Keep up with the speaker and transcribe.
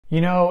You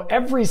know,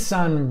 every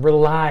son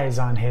relies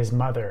on his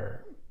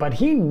mother, but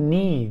he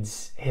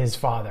needs his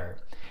father.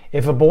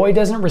 If a boy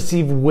doesn't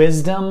receive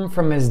wisdom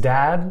from his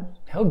dad,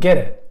 he'll get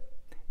it,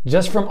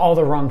 just from all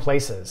the wrong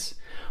places.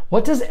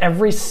 What does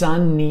every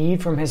son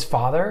need from his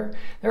father?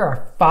 There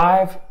are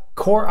 5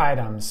 core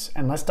items,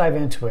 and let's dive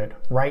into it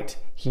right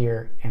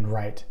here and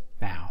right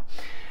now.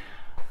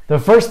 The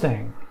first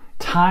thing,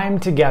 time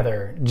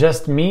together,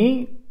 just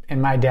me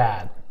and my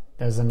dad.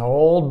 There's an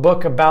old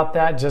book about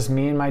that, just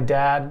me and my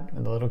dad.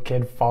 The little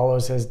kid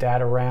follows his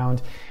dad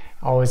around,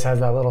 always has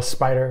that little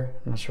spider.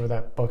 I'm not sure what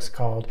that book's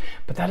called,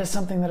 but that is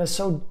something that is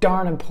so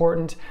darn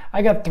important.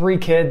 I got 3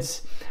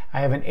 kids. I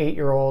have an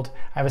 8-year-old,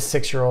 I have a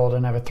 6-year-old,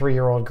 and I have a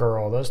 3-year-old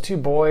girl. Those 2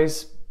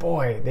 boys,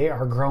 boy, they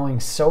are growing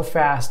so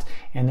fast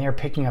and they are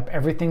picking up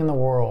everything in the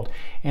world.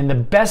 And the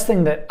best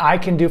thing that I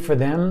can do for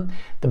them,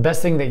 the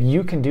best thing that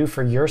you can do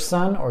for your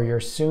son or your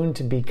soon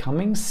to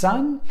becoming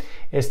son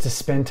is to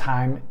spend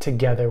time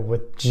together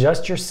with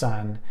just your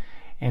son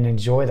and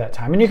enjoy that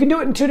time. And you can do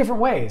it in 2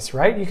 different ways,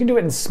 right? You can do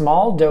it in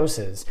small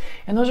doses.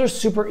 And those are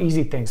super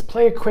easy things.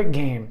 Play a quick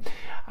game.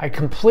 I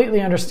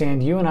completely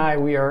understand you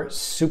and we are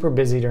super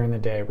busy during the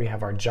day. We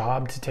have our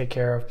job to take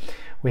care of.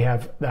 We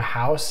have the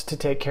house to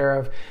take care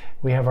of.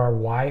 We have our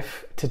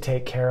wife to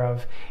take care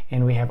of,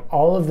 and we have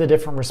all of the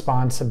different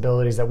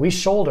responsibilities that we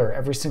shoulder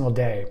every single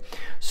day.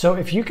 So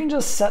if you can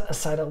just set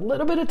aside a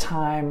little bit of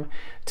time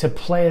to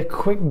play a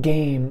quick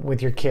game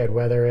with your kid,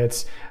 whether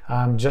it's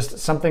just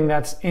something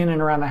that's in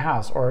and around the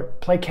house, or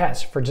play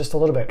catch for just a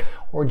little bit,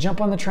 or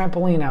jump on the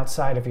trampoline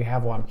outside if you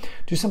have one.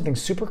 Do something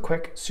super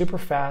quick, super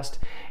fast,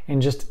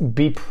 and just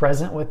be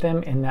present with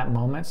them in that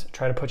moment.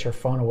 Try to put your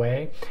phone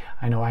away.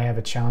 I know I have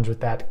a challenge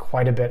with that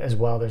quite a bit as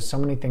well. There's so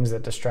many things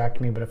that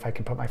distract me, but if I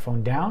can put my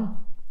phone down,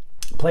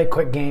 play a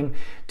quick game,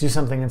 do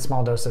something in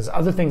small doses.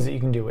 Other things that you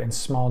can do in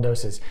small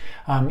doses.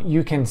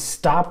 You can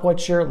stop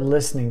what you're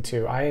listening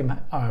to. I am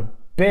a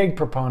big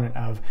proponent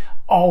of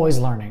always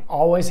learning,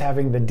 always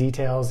having the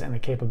details and the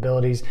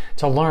capabilities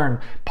to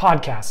learn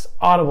podcasts,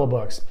 audible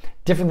books,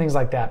 different things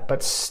like that.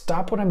 But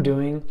stop what I'm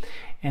doing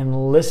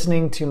and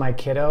listening to my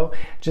kiddo,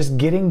 just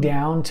getting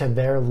down to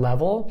their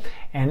level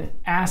and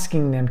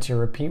asking them to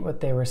repeat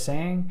what they were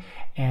saying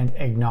and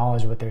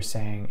acknowledge what they're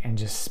saying, and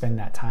just spend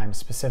that time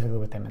specifically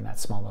with them in that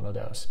small little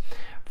dose.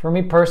 For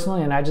me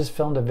personally, and I just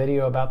filmed a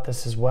video about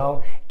this as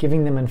well,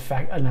 giving them an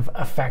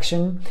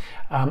affection,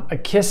 a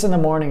kiss in the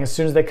morning as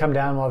soon as they come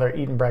down while they're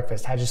eating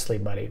breakfast. How'd you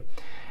sleep, buddy?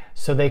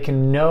 So they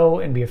can know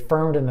and be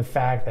affirmed in the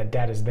fact that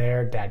dad is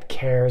there, dad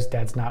cares,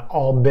 dad's not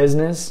all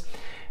business.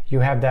 You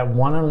have that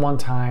one-on-one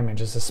time and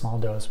just a small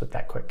dose with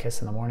that quick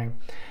kiss in the morning.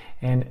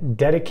 And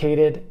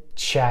dedicated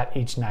chat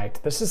each night.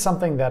 This is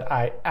something that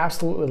I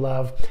absolutely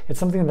love. It's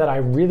something that I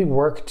really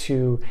work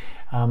to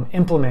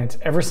implement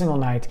every single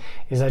night.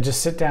 Is I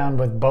just sit down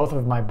with both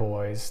of my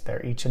boys.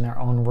 They're each in their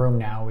own room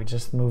now. We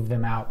just moved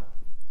them out.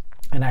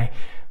 And I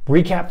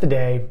recap the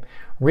day,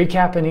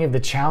 recap any of the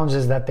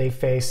challenges that they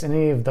face,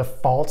 any of the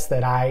faults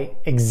that I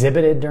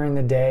exhibited during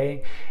the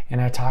day, and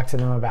I talk to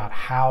them about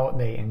how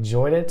they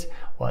enjoyed it,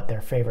 what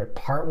their favorite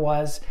part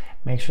was,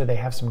 make sure they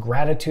have some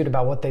gratitude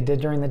about what they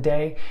did during the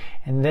day,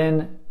 and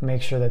then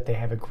make sure that they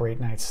have a great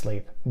night's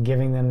sleep,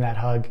 giving them that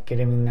hug,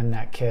 giving them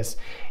that kiss,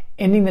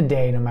 ending the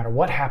day, no matter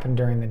what happened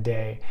during the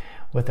day,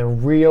 with a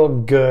real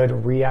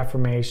good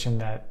reaffirmation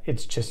that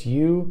it's just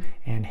you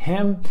and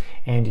him,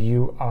 and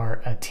you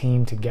are a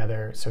team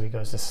together, so he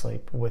goes to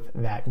sleep with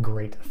that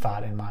great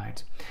thought in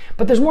mind.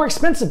 But there's more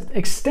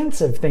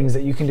extensive things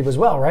that you can do as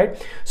well,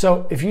 right?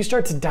 So if you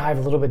start to dive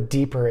a little bit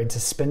deeper into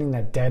spending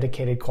that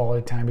dedicated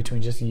quality time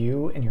between just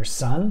you and your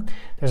son,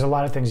 there's a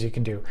lot of things you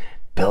can do.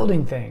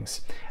 Building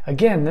things.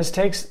 Again, this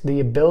takes the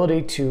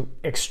ability to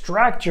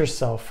extract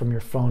yourself from your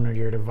phone or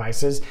your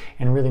devices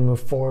and really move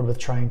forward with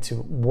trying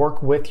to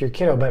work with your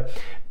kiddo. But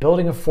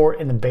building a fort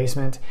in the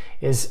basement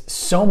is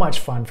so much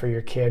fun for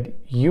your kid.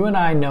 You and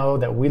I know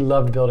that we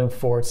loved building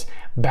forts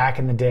back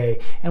in the day.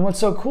 And what's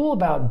so cool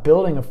about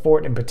building a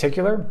fort in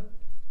particular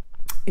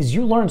is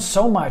you learn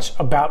so much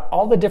about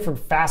all the different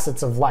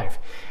facets of life.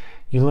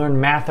 You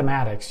learn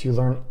mathematics, you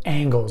learn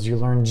angles, you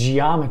learn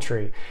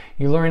geometry,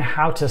 you learn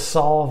how to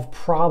solve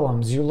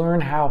problems, you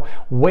learn how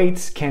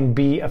weights can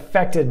be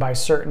affected by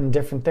certain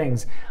different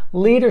things,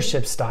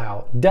 leadership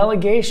style,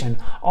 delegation,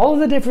 all of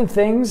the different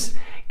things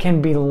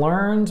can be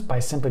learned by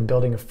simply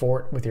building a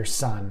fort with your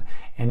son,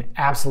 and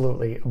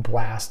absolutely a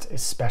blast,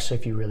 especially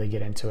if you really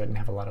get into it and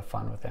have a lot of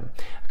fun with him.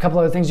 A couple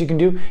other things you can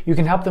do, you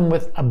can help them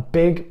with a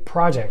big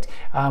project,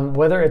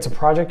 whether it's a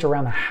project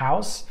around the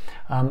house,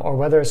 or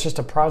whether it's just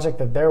a project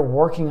that they're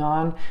working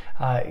on.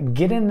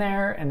 Get in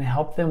there and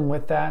help them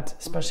with that,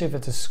 especially if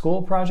it's a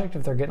school project,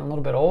 if they're getting a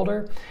little bit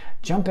older.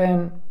 Jump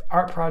in,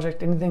 art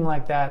project, anything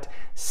like that.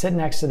 Sit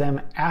next to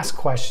them, ask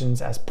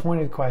questions, ask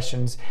pointed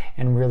questions,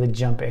 and really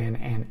jump in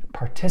and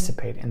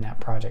participate in that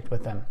project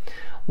with them.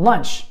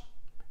 Lunch.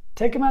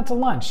 Take them out to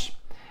lunch.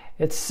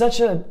 It's such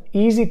an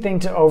easy thing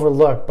to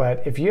overlook,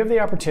 but if you have the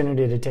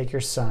opportunity to take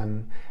your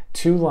son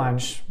to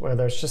lunch,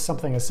 whether it's just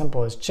something as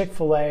simple as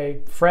Chick-fil-A,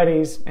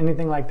 Freddy's,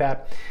 anything like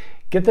that,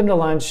 get them to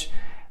lunch,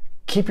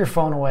 keep your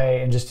phone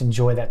away and just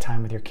enjoy that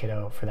time with your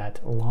kiddo for that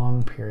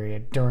long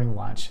period during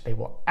lunch. They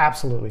will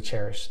absolutely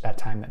cherish that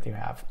time that you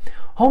have.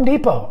 Home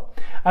Depot.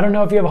 I don't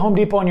know if you have a Home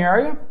Depot in your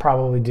area.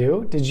 Probably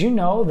do. Did you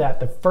know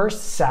that the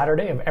first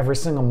Saturday of every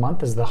single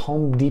month is the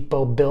Home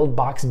Depot Build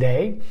Box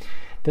Day?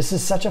 This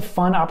is such a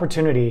fun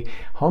opportunity.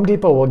 Home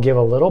Depot will give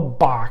a little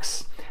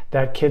box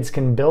that kids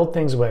can build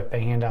things with. They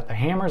hand out the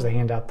hammers, they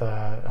hand out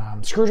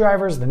the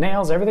screwdrivers, the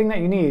nails, everything that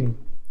you need.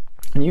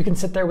 And you can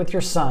sit there with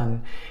your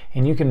son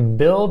and you can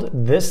build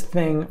this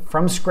thing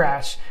from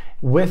scratch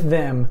with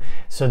them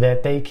so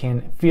that they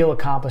can feel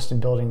accomplished in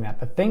building that.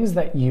 The things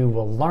that you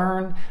will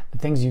learn, the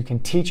things you can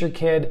teach your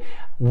kid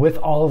with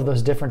all of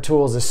those different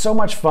tools is so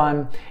much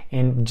fun,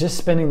 and just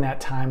spending that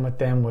time with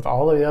them with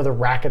all of the other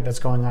racket that's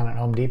going on at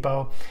Home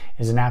Depot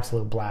is an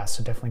absolute blast.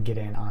 So definitely get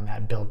in on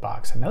that build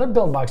box. Another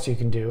build box you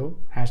can do,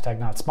 hashtag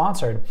not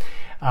sponsored,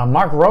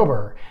 Mark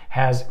Rober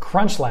has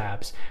Crunch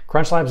Labs.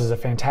 Crunch Labs is a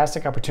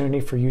fantastic opportunity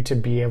for you to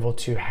be able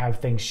to have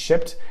things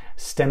shipped,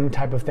 STEM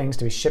type of things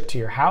to be shipped to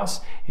your house,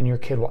 and your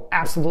kid will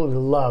absolutely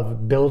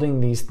love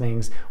building these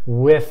things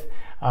with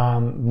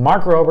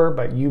Mark Rober,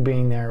 but you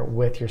being there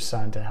with your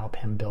son to help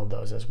him build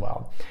those as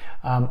well.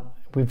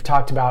 We've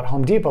talked about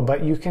Home Depot,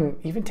 but you can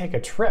even take a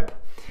trip.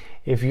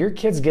 If your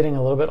kid's getting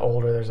a little bit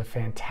older, there's a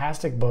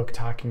fantastic book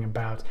talking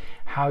about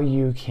how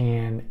you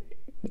can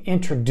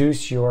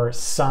introduce your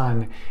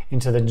son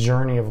into the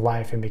journey of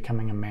life and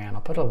becoming a man.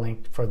 I'll put a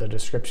link for the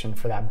description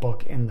for that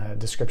book in the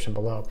description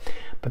below.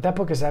 But that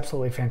book is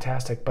absolutely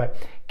fantastic. But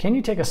can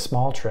you take a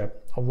small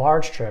trip, a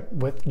large trip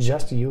with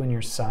just you and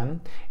your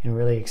son and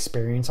really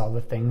experience all the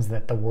things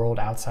that the world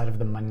outside of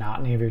the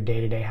monotony of your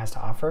day-to-day has to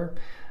offer?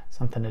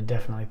 Something to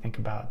definitely think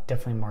about,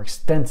 definitely more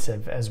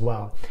extensive as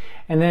well.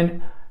 And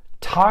then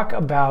talk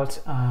about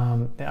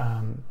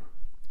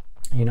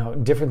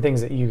different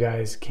things that you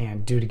guys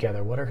can do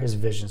together. What are his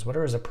visions? What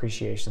are his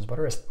appreciations? What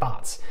are his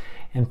thoughts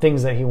and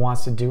things that he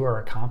wants to do or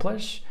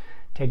accomplish?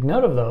 Take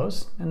note of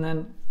those and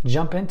then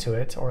jump into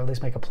it, or at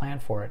least make a plan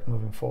for it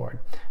moving forward.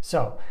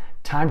 So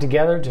time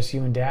together, just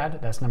you and dad,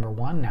 that's number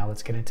one. Now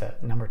let's get into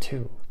number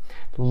two.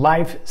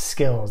 Life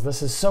skills.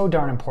 This is so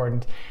darn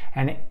important,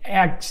 and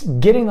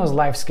getting those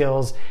life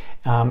skills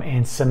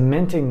and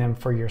cementing them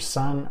for your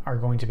son are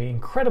going to be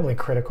incredibly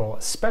critical,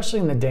 especially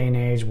in the day and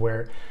age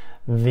where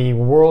the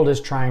world is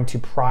trying to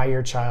pry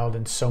your child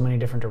in so many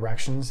different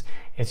directions.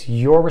 It's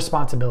your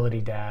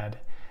responsibility, Dad,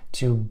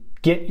 to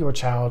get your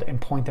child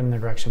and point them in the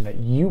direction that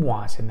you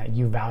want and that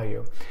you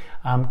value.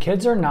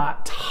 Kids are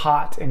not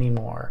taught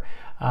anymore.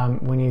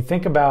 When you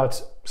think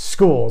about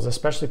schools,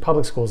 especially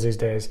public schools these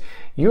days,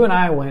 you and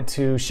I went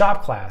to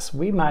shop class.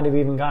 We might have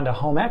even gone to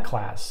home ec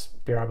class,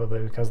 probably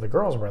because the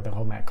girls were at the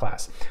home ec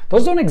class.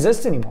 Those don't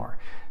exist anymore,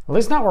 at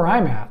least not where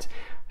I'm at.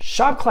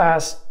 Shop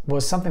class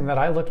was something that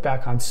I looked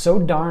back on so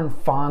darn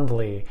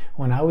fondly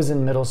when I was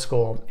in middle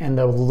school, and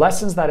the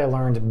lessons that I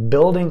learned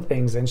building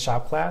things in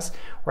shop class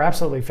were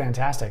absolutely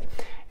fantastic,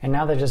 and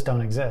now they just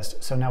don't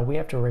exist. So now we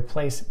have to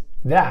replace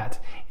that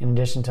in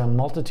addition to a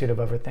multitude of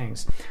other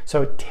things.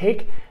 So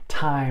take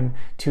time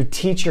to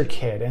teach your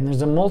kid, and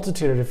there's a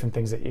multitude of different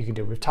things that you can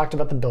do. We've talked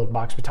about the Build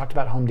Box, we talked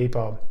about Home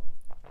Depot,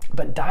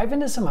 but dive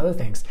into some other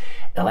things.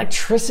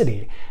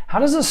 Electricity. How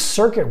does a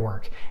circuit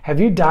work? Have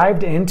you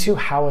dived into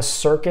how a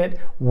circuit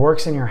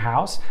works in your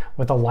house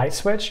with a light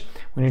switch?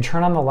 When you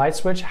turn on the light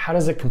switch, how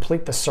does it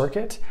complete the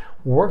circuit?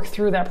 Work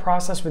through that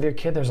process with your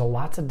kid. There's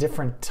lots of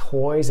different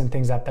toys and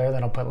things out there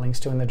that I'll put links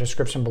to in the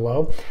description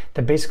below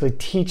that basically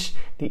teach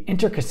the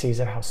intricacies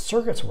of how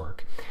circuits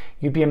work.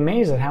 You'd be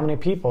amazed at how many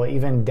people,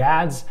 even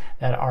dads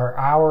that are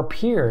our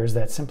peers,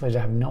 that simply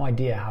have no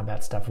idea how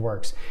that stuff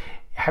works.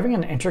 Having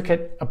an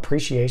intricate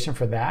appreciation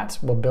for that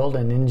will build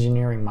an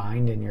engineering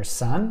mind in your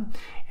son,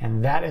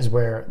 and that is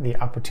where the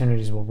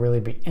opportunities will really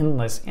be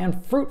endless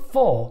and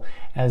fruitful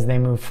as they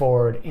move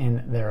forward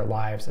in their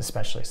lives,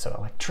 especially. So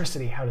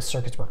electricity, how does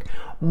circuits work?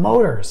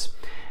 Motors.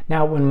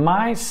 Now, when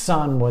my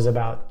son was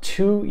about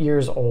 2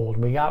 years old,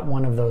 we got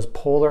one of those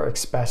Polar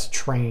Express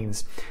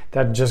trains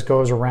that just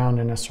goes around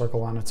in a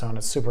circle on its own.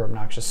 It's super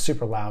obnoxious,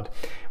 super loud.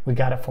 We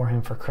got it for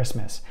him for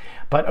Christmas.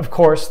 But of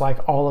course,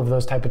 like all of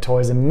those type of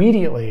toys,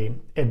 immediately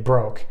it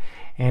broke.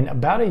 And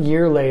about a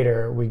year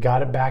later, we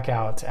got it back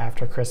out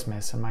after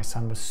Christmas, and my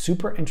son was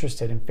super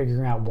interested in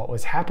figuring out what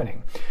was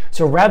happening.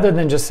 So rather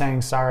than just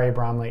saying, sorry,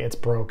 Bromley, it's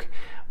broke,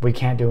 we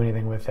can't do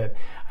anything with it,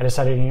 I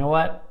decided, you know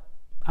what?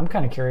 I'm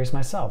kind of curious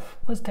myself.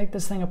 Let's take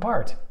this thing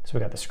apart. So we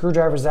got the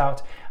screwdrivers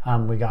out,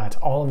 we got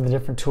all of the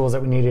different tools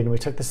that we needed, and we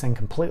took this thing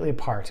completely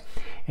apart.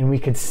 And we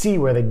could see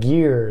where the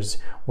gears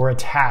were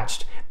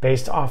attached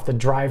based off the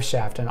drive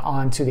shaft and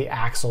onto the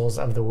axles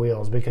of the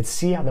wheels. We could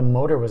see how the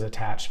motor was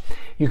attached.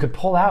 You could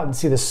pull out and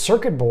see the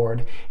circuit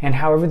board and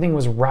how everything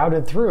was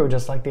routed through,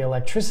 just like the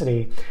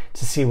electricity,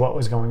 to see what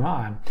was going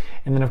on.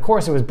 And then of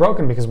course it was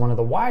broken because one of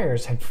the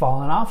wires had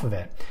fallen off of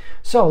it.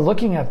 So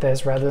looking at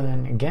this, rather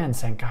than again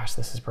saying, gosh,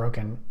 this is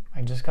broken,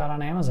 I just got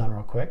on Amazon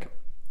real quick.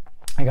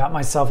 I got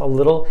myself a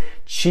little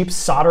cheap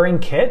soldering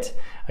kit.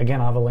 Again,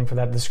 I'll have a link for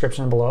that in the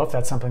description below if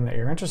that's something that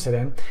you're interested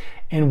in.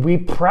 And we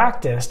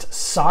practiced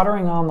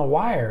soldering on the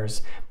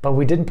wires, but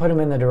we didn't put them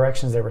in the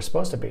directions they were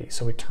supposed to be.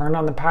 So we turned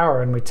on the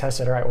power and we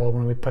tested, all right, well,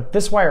 when we put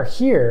this wire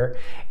here,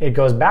 it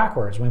goes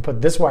backwards. When we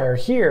put this wire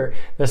here,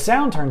 the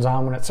sound turns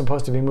on when it's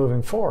supposed to be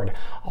moving forward.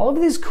 All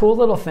of these cool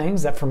little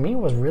things that for me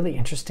was really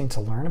interesting to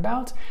learn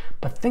about.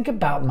 But think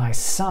about my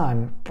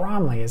son,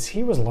 Bromley, as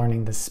he was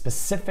learning the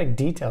specific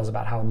details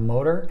about how a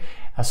motor,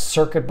 a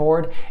circuit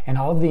board, and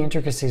all of the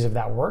intricacies of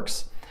that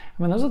works.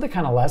 I mean, those are the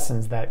kind of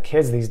lessons that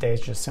kids these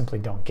days just simply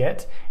don't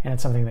get, and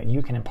it's something that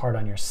you can impart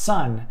on your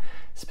son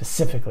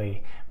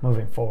specifically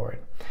moving forward.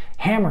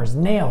 Hammers,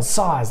 nails,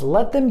 saws,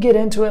 let them get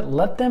into it,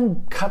 let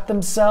them cut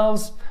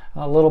themselves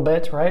a little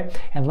bit, right?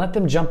 And let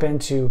them jump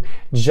into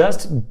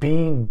just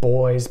being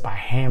boys by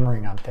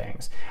hammering on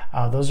things.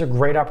 Those are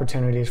great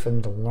opportunities for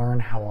them to learn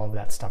how all of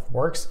that stuff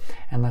works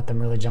and let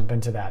them really jump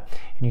into that.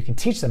 And you can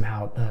teach them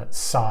how the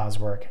saws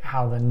work,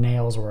 how the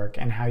nails work,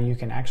 and how you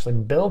can actually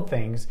build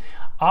things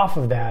off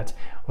of that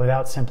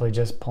without simply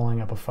just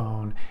pulling up a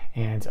phone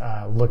and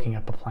looking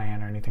up a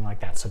plan or anything like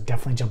that. So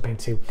definitely jump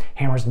into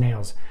hammers,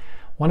 nails.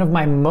 One of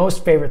my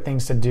most favorite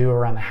things to do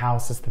around the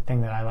house, is the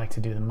thing that I like to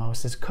do the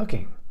most, is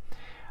cooking.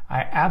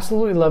 I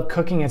absolutely love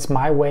cooking. It's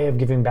my way of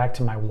giving back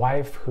to my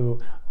wife,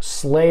 who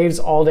slaves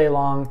all day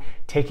long,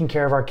 taking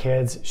care of our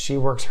kids. She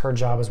works her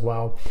job as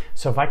well.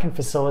 So if I can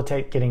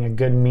facilitate getting a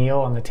good meal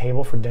on the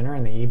table for dinner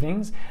in the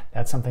evenings,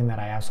 that's something that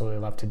I absolutely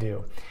love to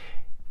do.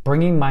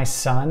 Bringing my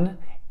son,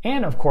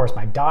 and of course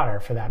my daughter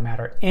for that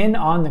matter, in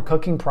on the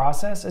cooking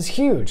process is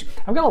huge.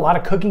 I've got a lot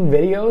of cooking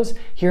videos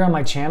here on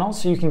my channel,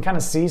 so you can kind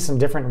of see some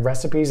different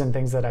recipes and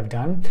things that I've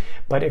done.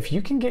 But if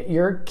you can get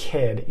your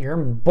kid, your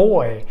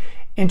boy,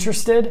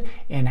 interested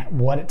in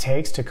what it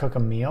takes to cook a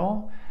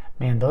meal,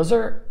 man, those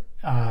are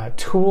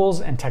tools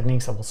and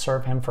techniques that will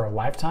serve him for a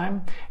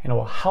lifetime, and it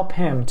will help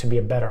him to be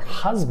a better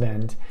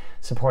husband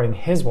supporting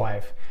his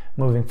wife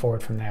moving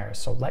forward from there.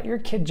 So let your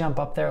kid jump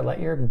up there, let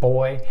your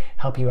boy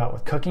help you out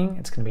with cooking.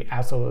 It's going to be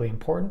absolutely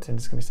important, and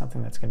it's going to be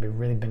something that's going to be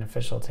really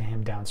beneficial to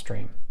him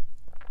downstream.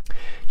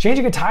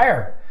 Changing a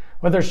tire.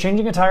 Whether it's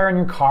changing a tire on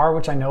your car,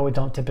 which I know we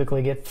don't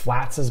typically get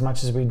flats as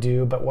much as we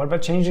do, but what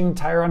about changing a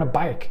tire on a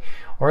bike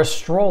or a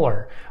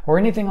stroller or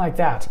anything like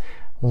that?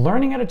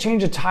 Learning how to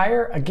change a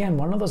tire, again,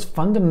 one of those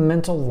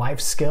fundamental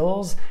life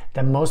skills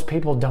that most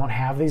people don't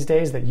have these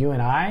days that you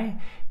and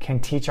I can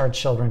teach our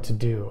children to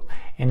do.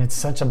 And it's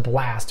such a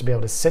blast to be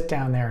able to sit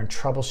down there and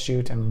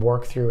troubleshoot and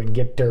work through and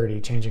get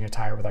dirty changing a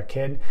tire with our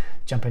kid.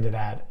 Jump into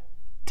that.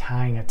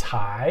 Tying a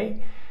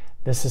tie.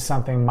 This is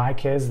something my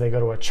kids, they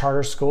go to a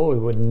charter school. We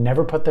would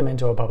never put them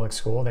into a public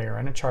school. They are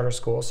in a charter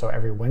school. So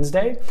every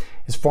Wednesday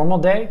is formal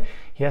day.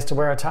 He has to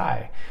wear a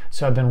tie.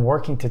 So I've been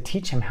working to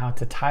teach him how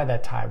to tie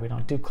that tie. We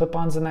don't do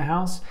clip-ons in the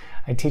house.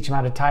 I teach him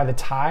how to tie the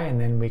tie, and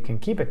then we can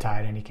keep it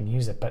tied and he can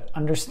use it. But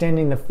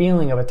understanding the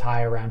feeling of a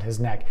tie around his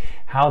neck,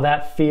 how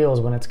that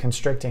feels when it's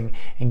constricting,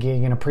 and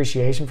getting an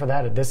appreciation for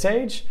that at this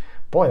age,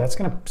 boy, that's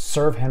going to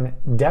serve him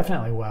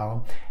definitely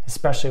well,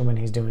 especially when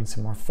he's doing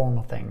some more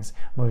formal things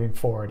moving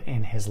forward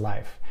in his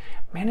life.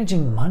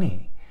 Managing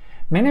money.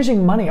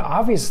 Managing money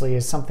obviously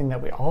is something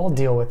that we all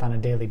deal with on a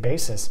daily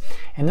basis.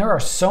 And there are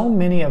so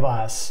many of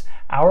us,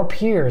 our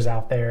peers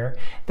out there,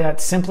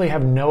 that simply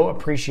have no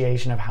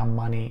appreciation of how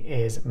money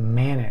is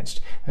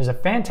managed. There's a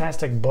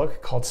fantastic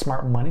book called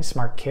Smart Money,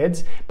 Smart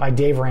Kids by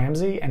Dave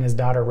Ramsey and his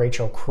daughter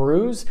Rachel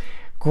Cruz.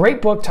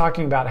 Great book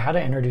talking about how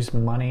to introduce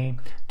money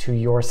to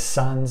your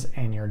sons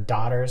and your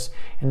daughters.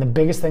 And the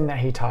biggest thing that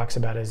he talks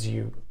about is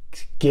you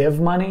give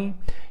money,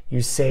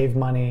 you save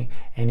money,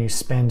 and you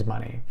spend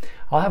money.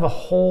 I'll have a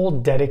whole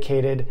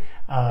dedicated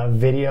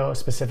video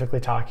specifically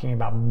talking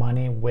about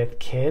money with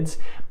kids,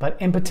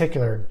 but in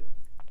particular,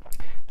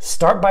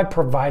 start by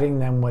providing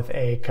them with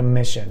a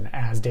commission,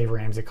 as Dave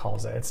Ramsey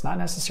calls it. It's not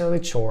necessarily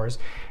chores.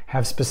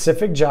 Have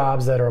specific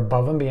jobs that are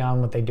above and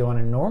beyond what they do on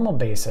a normal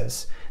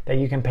basis that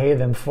you can pay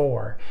them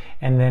for.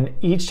 And then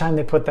each time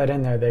they put that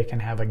in there, they can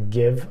have a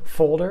give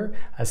folder,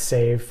 a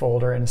save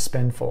folder, and a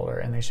spend folder.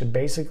 And they should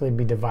basically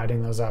be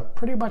dividing those up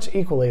pretty much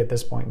equally at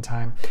this point in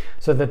time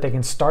so that they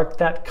can start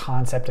that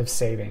concept of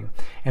saving.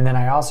 And then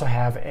I also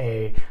have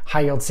a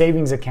high yield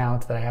savings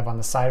account that I have on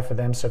the side for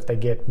them. So if they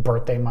get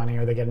birthday money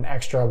or they get an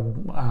extra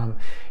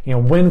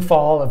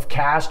windfall of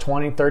cash,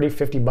 20, 30,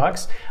 50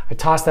 bucks, I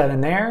toss that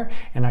in there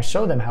and I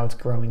show them how it's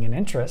growing in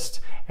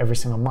interest every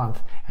single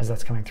month as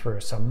that's coming through.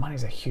 So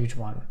money's a huge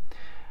one.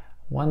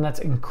 One that's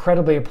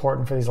incredibly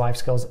important for these life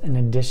skills in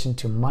addition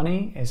to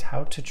money is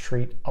how to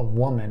treat a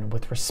woman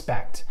with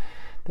respect.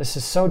 This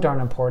is so darn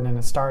important, and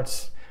it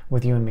starts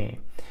with you and me.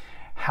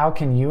 How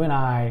can you and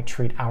I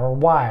treat our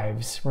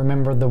wives?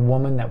 Remember the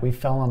woman that we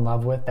fell in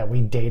love with, that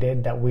we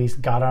dated, that we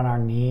got on our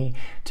knee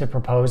to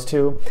propose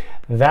to?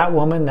 That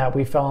woman that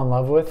we fell in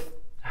love with,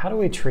 how do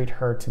we treat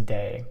her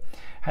today?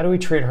 How do we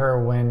treat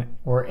her when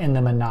we're in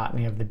the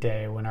monotony of the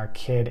day, when our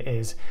kid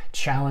is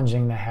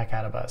challenging the heck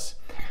out of us?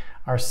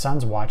 Our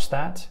sons watch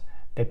that,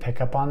 they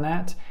pick up on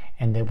that,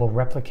 and they will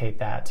replicate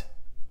that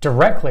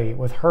directly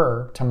with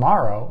her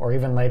tomorrow or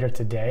even later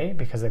today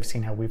because they've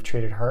seen how we've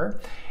treated her.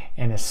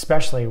 And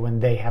especially when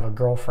they have a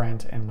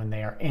girlfriend and when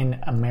they are in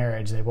a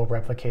marriage, they will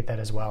replicate that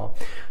as well.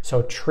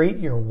 So treat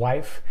your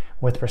wife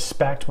with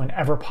respect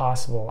whenever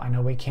possible. I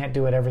know we can't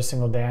do it every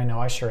single day. I know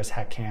I sure as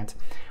heck can't.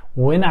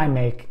 When I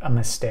make a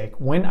mistake,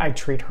 when I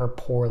treat her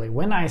poorly,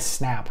 when I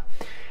snap,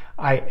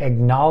 I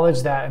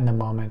acknowledge that in the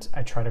moment.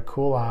 I try to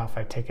cool off.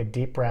 I take a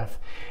deep breath.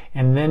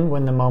 And then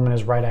when the moment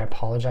is right, I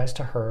apologize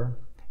to her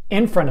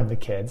in front of the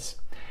kids.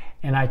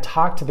 And I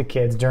talk to the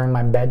kids during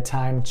my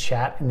bedtime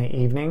chat in the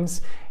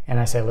evenings. And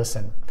I say,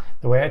 listen,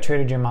 the way I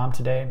treated your mom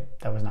today,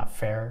 that was not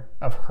fair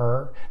of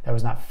her. That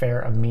was not fair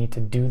of me to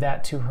do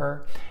that to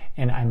her.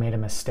 And I made a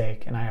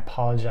mistake. And I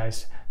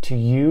apologize to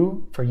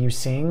you for you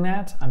seeing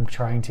that. I'm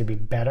trying to be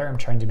better. I'm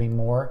trying to be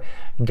more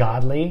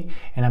godly.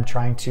 And I'm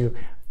trying to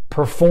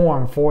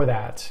perform for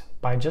that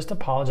by just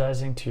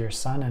apologizing to your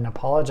son and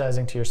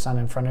apologizing to your son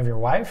in front of your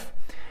wife.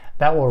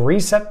 That will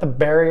reset the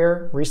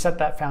barrier, reset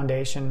that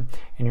foundation,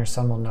 and your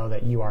son will know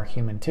that you are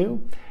human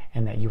too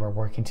and that you are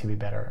working to be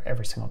better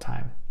every single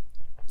time.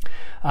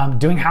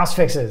 Doing house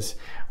fixes.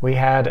 We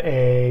had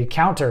a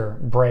counter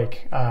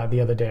break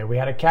the other day. We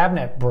had a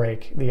cabinet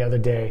break the other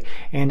day.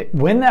 And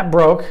when that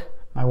broke,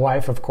 my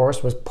wife, of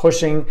course, was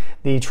pushing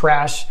the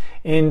trash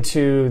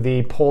into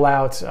the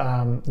pull-out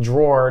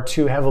drawer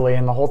too heavily,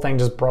 and the whole thing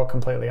just broke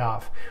completely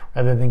off.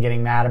 Rather than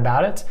getting mad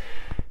about it,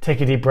 take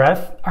a deep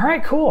breath. All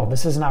right, cool.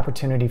 This is an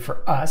opportunity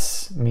for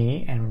us,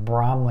 me and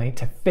Bromley,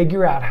 to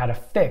figure out how to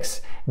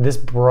fix this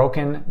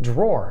broken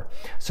drawer.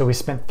 So we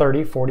spent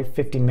 30, 40,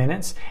 50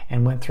 minutes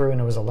and went through,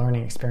 and it was a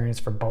learning experience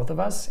for both of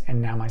us.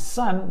 And now my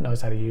son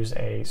knows how to use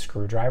a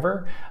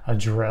screwdriver, a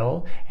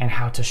drill, and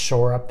how to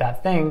shore up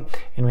that thing.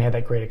 And we had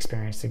that great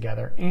experience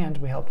together, and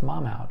we helped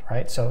mom out,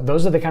 right? So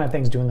those are the kind of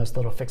things, doing those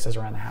little fixes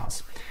around the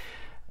house.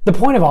 The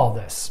point of all of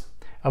this,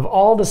 of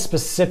all the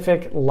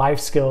specific life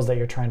skills that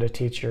you're trying to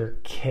teach your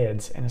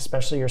kids, and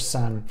especially your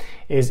son,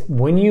 is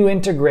when you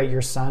integrate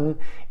your son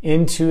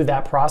into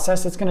that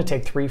process, it's going to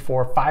take 3,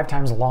 4, 5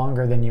 times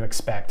longer than you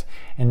expect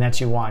and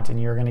that you want,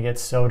 and you're going to get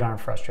so darn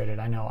frustrated.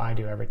 I know I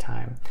do every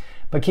time.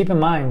 But keep in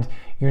mind,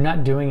 you're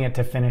not doing it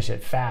to finish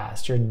it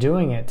fast. You're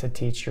doing it to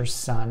teach your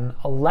son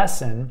a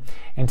lesson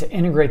and to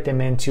integrate them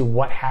into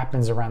what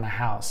happens around the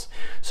house.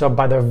 So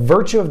by the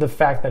virtue of the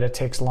fact that it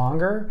takes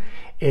longer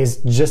is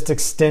just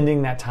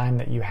extending that time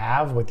that you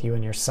have with you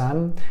and your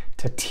son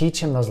to teach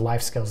him those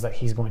life skills that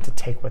he's going to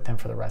take with him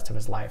for the rest of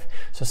his life.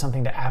 So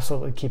something to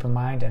absolutely keep in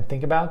mind and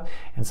think about,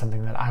 and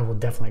something that I will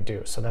definitely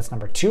do. So that's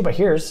number 2, but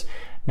here's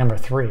number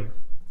 3.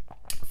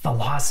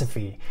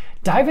 Philosophy.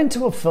 Dive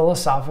into a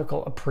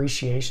philosophical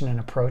appreciation and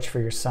approach for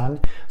your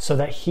son so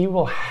that he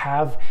will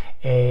have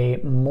a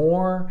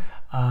more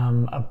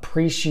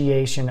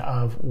appreciation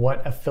of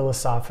what a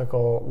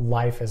philosophical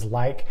life is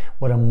like,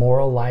 what a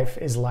moral life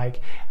is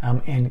like,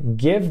 and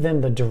give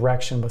them the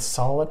direction with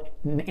solid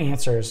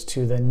answers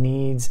to the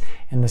needs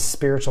and the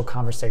spiritual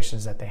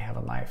conversations that they have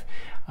in life.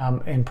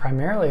 And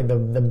primarily,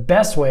 the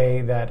best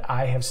way that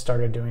I have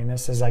started doing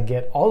this is I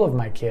get all of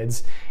my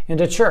kids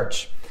into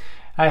church.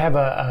 I have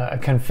a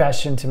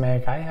confession to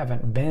make. I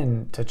haven't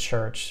been to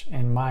church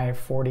in my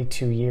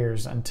 42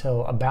 years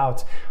until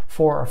about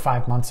 4 or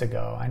 5 months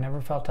ago. I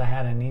never felt I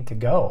had a need to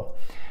go.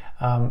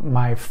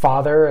 My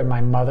father and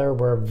my mother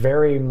were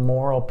very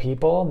moral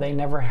people. They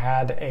never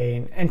had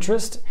an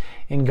interest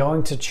in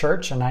going to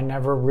church, and I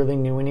never really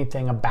knew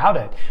anything about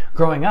it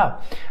growing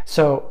up.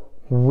 So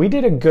we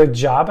did a good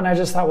job, and I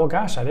just thought, well,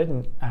 gosh, I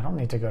don't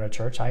need to go to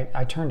church.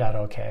 I turned out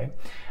okay.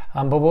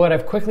 But what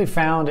I've quickly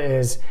found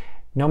is,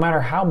 no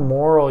matter how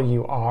moral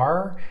you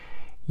are,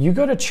 you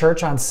go to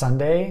church on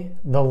Sunday,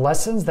 the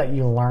lessons that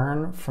you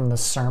learn from the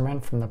sermon,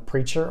 from the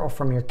preacher, or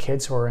from your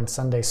kids who are in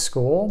Sunday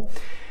school,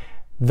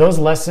 those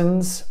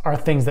lessons are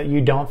things that you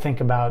don't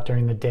think about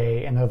during the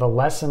day, and they're the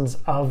lessons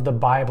of the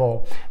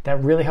Bible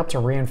that really help to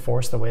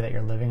reinforce the way that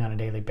you're living on a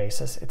daily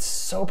basis. It's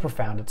so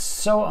profound. It's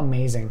so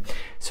amazing.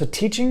 So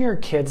teaching your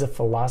kids a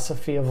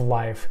philosophy of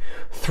life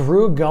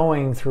through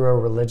going through a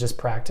religious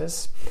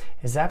practice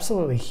is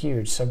absolutely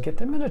huge. So get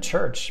them into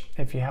church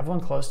if you have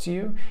one close to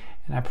you,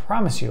 and I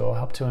promise you it will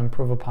help to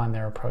improve upon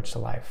their approach to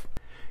life.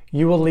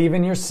 You will leave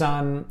in your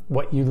son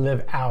what you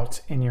live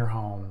out in your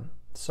home.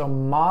 So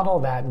model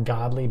that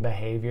godly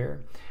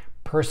behavior.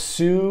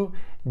 Pursue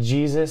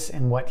Jesus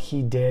and what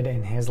he did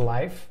in his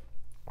life.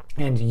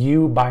 And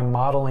you, by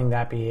modeling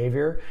that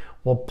behavior,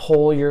 will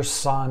pull your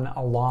son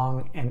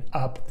along and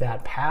up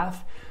that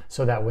path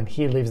so that when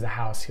he leaves the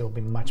house, he'll be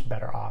much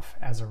better off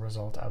as a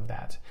result of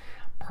that.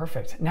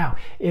 Perfect. Now,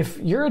 if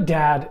you're a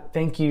dad,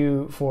 thank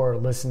you for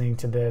listening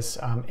to this.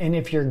 And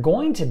if you're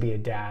going to be a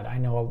dad, I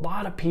know a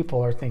lot of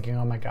people are thinking,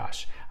 oh my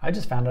gosh, I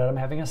just found out I'm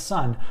having a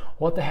son.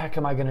 What the heck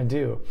am I going to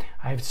do?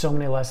 I have so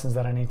many lessons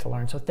that I need to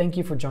learn. So thank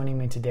you for joining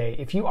me today.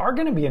 If you are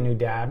going to be a new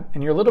dad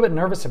and you're a little bit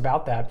nervous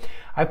about that,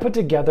 I put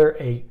together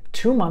a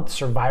 2-month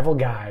survival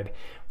guide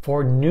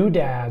for new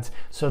dads.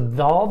 So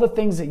all the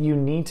things that you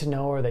need to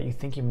know or that you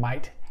think you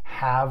might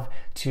have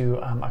to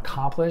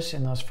accomplish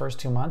in those first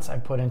 2 months, I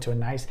put into a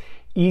nice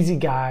easy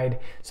guide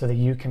so that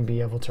you can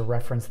be able to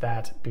reference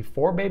that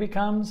before baby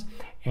comes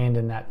and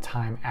in that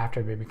time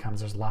after baby comes.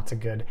 There's lots of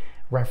good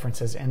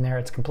references in there.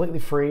 It's completely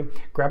free.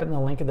 Grab it in the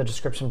link in the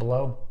description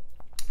below.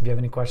 If you have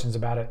any questions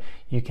about it,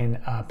 you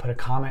can put a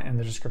comment in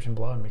the description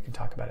below and we can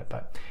talk about it.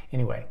 But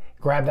anyway,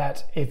 grab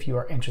that if you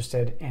are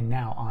interested. And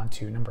now on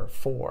to number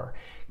 4,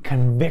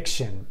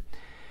 conviction.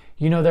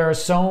 You know, there are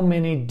so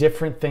many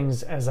different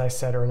things, as I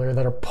said earlier,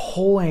 that are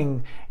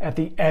pulling at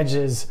the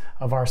edges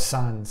of our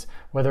sons,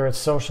 whether it's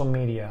social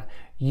media,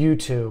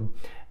 YouTube,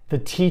 the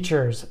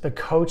teachers, the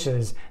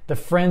coaches, the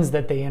friends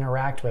that they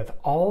interact with.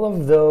 All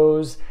of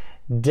those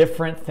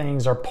different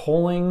things are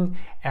pulling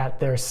at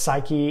their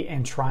psyche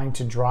and trying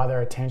to draw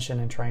their attention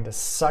and trying to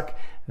suck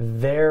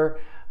their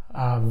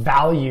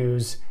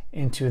values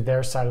into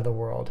their side of the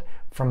world.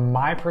 From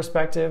my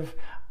perspective,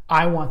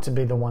 I want to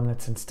be the one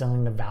that's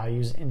instilling the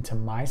values into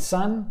my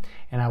son,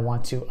 and I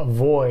want to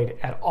avoid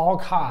at all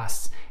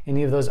costs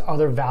any of those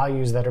other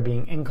values that are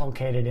being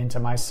inculcated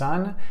into my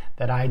son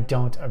that I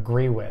don't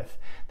agree with.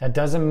 That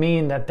doesn't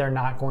mean that they're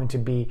not going to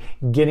be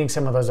getting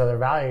some of those other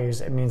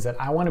values. It means that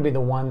I want to be the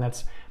one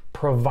that's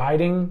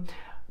providing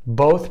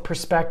both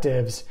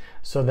perspectives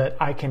so that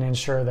I can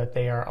ensure that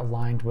they are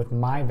aligned with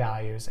my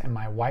values and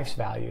my wife's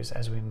values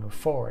as we move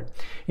forward.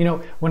 You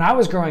know, when I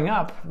was growing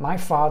up, my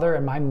father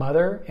and my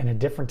mother in a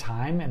different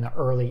time in the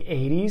early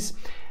 80s,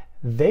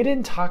 they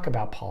didn't talk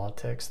about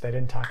politics. They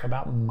didn't talk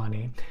about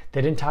money.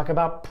 They didn't talk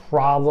about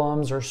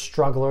problems or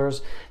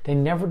strugglers. They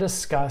never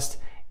discussed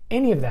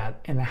any of that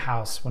in the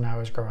house when I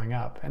was growing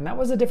up. And that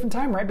was a different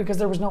time, right? Because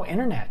there was no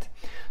internet.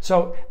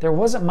 So there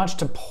wasn't much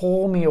to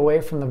pull me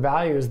away from the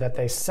values that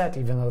they set,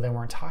 even though they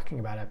weren't talking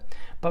about it.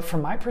 But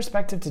from my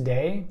perspective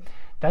today,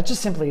 that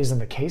just simply isn't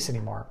the case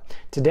anymore.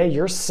 Today,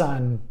 your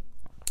son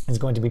is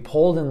going to be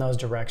pulled in those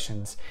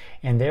directions,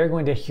 and they're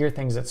going to hear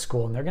things at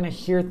school, and they're going to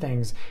hear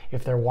things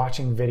if they're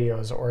watching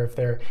videos or if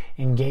they're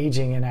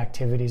engaging in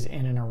activities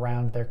in and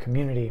around their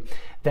community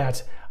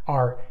that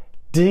are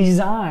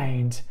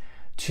designed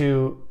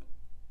to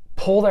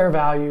pull their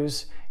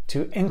values,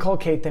 to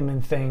inculcate them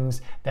in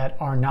things that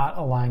are not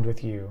aligned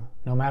with you,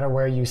 no matter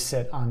where you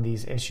sit on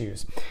these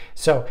issues.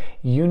 So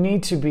you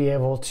need to be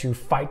able to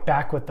fight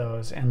back with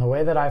those. And the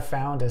way that I've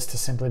found is to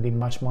simply be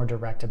much more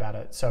direct about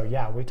it. So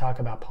yeah, we talk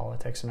about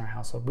politics in our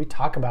household. We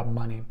talk about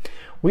money.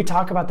 We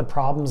talk about the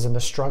problems and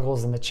the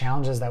struggles and the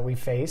challenges that we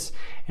face.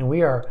 And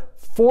we are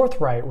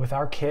forthright with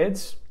our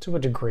kids, to a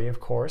degree, of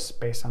course,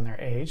 based on their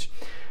age,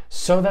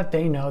 so that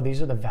they know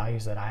these are the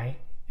values that I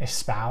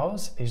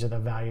espouse. These are the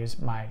values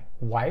my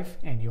wife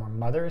and your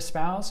mother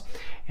espouse.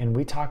 And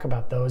we talk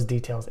about those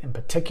details in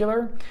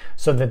particular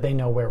so that they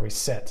know where we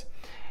sit.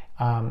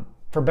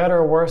 For better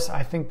or worse,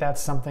 I think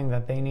that's something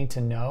that they need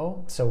to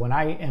know. So when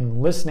I am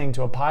listening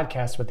to a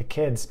podcast with the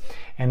kids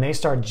and they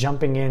start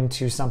jumping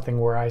into something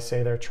where I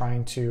say they're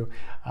trying to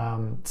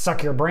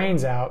suck your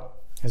brains out,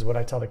 is what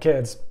I tell the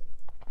kids.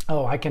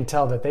 Oh, I can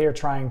tell that they are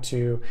trying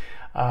to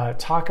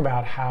talk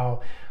about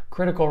how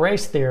critical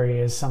race theory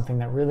is something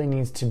that really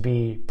needs to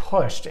be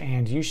pushed,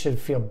 and you should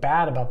feel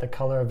bad about the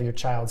color of your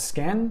child's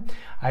skin.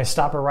 I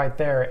stop it right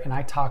there and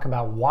I talk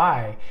about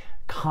why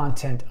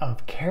content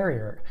of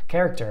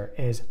character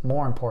is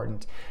more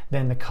important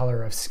than the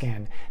color of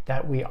skin,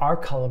 that we are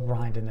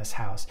colorblind in this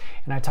house.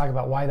 And I talk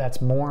about why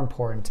that's more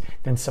important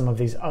than some of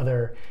these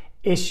other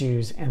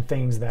issues and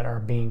things that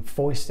are being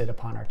foisted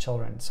upon our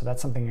children. So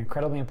that's something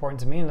incredibly important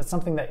to me, and that's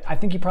something that I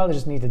think you probably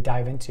just need to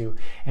dive into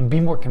and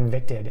be more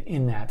convicted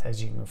in that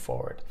as you move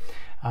forward,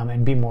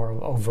 and be more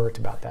overt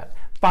about that.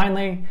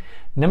 Finally,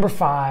 number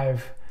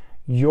 5,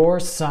 your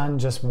son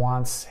just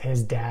wants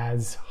his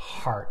dad's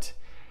heart.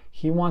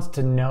 He wants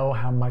to know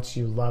how much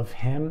you love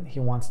him. He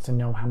wants to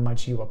know how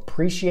much you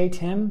appreciate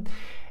him.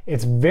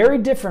 It's very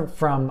different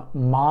from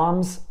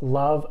mom's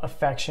love,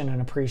 affection,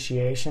 and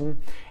appreciation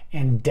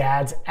and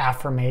dad's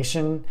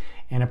affirmation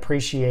and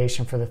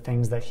appreciation for the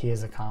things that he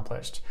has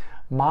accomplished.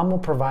 Mom will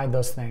provide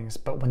those things,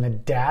 but when the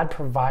dad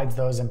provides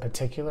those in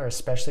particular,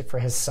 especially for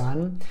his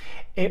son,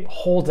 it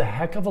holds a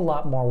heck of a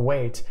lot more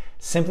weight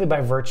simply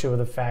by virtue of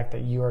the fact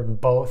that you are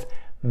both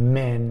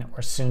men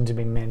or soon to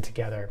be men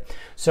together.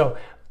 So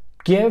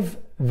give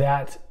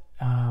that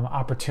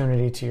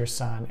opportunity to your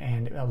son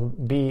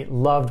and be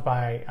loved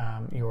by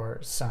your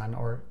son,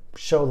 or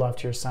show love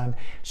to your son,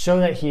 show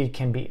that he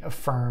can be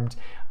affirmed,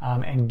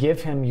 and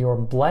give him your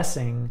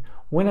blessing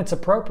when it's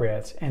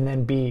appropriate, and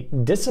then be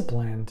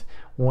disciplined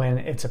when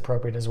it's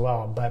appropriate as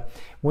well. But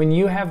when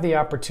you have the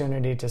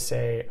opportunity to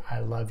say, I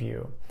love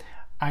you,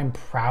 I'm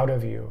proud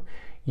of you,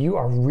 you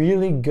are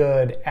really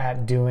good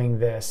at doing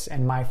this.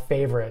 And my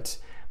favorite,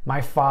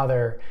 my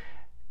father,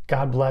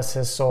 God bless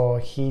his soul,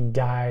 he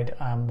died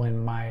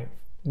when my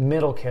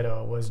middle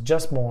kiddo was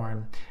just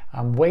born,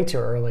 way too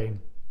early.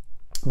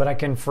 But I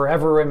can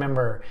forever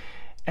remember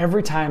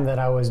every time that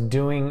I was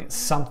doing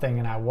something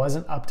and I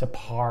wasn't up to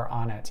par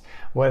on it,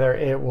 whether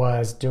it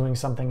was doing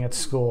something at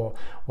school,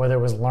 whether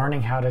it was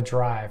learning how to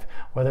drive,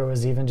 whether it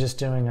was even just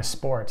doing a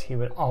sport, he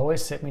would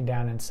always sit me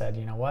down and said,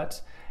 you know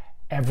what?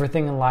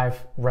 Everything in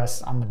life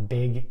rests on the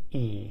big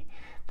E.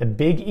 The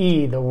big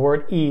E, the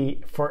word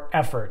E for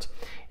effort.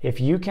 If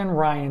you can,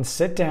 Ryan,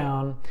 sit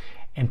down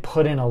and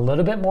put in a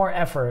little bit more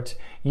effort,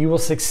 you will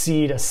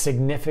succeed a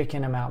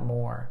significant amount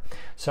more.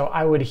 So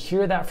I would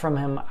hear that from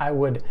him. I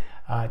would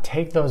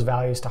take those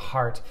values to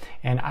heart,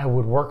 and I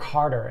would work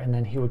harder. And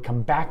then he would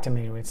come back to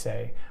me and would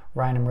say,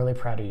 Ryan, I'm really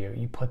proud of you.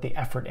 You put the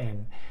effort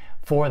in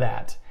for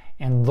that.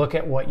 And look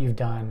at what you've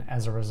done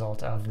as a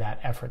result of that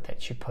effort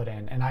that you put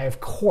in. And I, of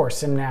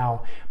course, am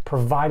now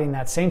providing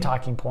that same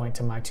talking point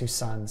to my two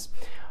sons.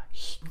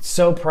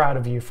 So proud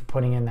of you for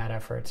putting in that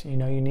effort. You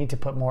know, you need to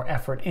put more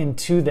effort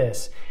into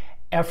this.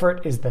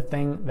 Effort is the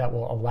thing that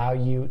will allow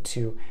you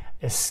to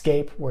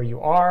escape where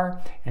you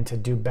are and to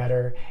do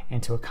better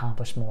and to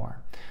accomplish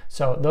more.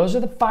 So those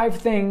are the 5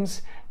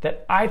 things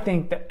that I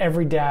think that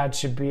every dad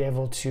should be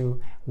able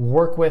to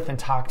work with and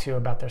talk to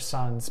about their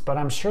sons. But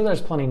I'm sure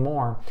there's plenty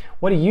more.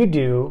 What do you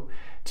do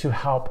to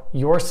help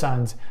your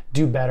sons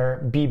do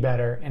better, be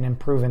better, and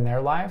improve in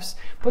their lives?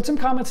 Put some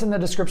comments in the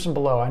description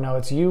below. I know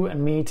it's you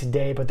and me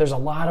today, but there's a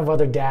lot of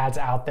other dads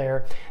out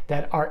there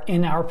that are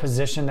in our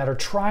position, that are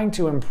trying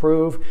to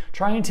improve,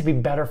 trying to be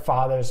better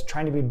fathers,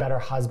 trying to be better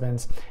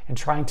husbands, and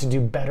trying to do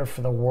better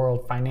for the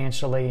world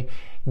financially,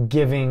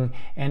 giving,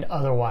 and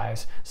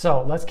otherwise.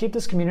 So let's keep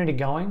this community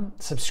going.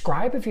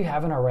 Subscribe if you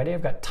haven't already.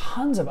 I've got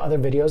tons of other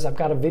videos. I've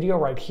got a video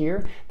right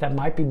here that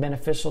might be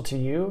beneficial to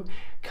you.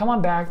 Come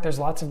on back. There's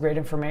lots of great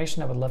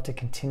information. I would love to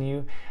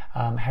continue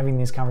having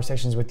these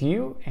conversations with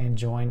you and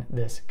join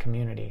this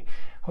community.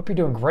 Hope you're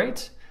doing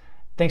great.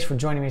 Thanks for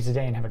joining me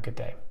today, and have a good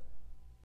day.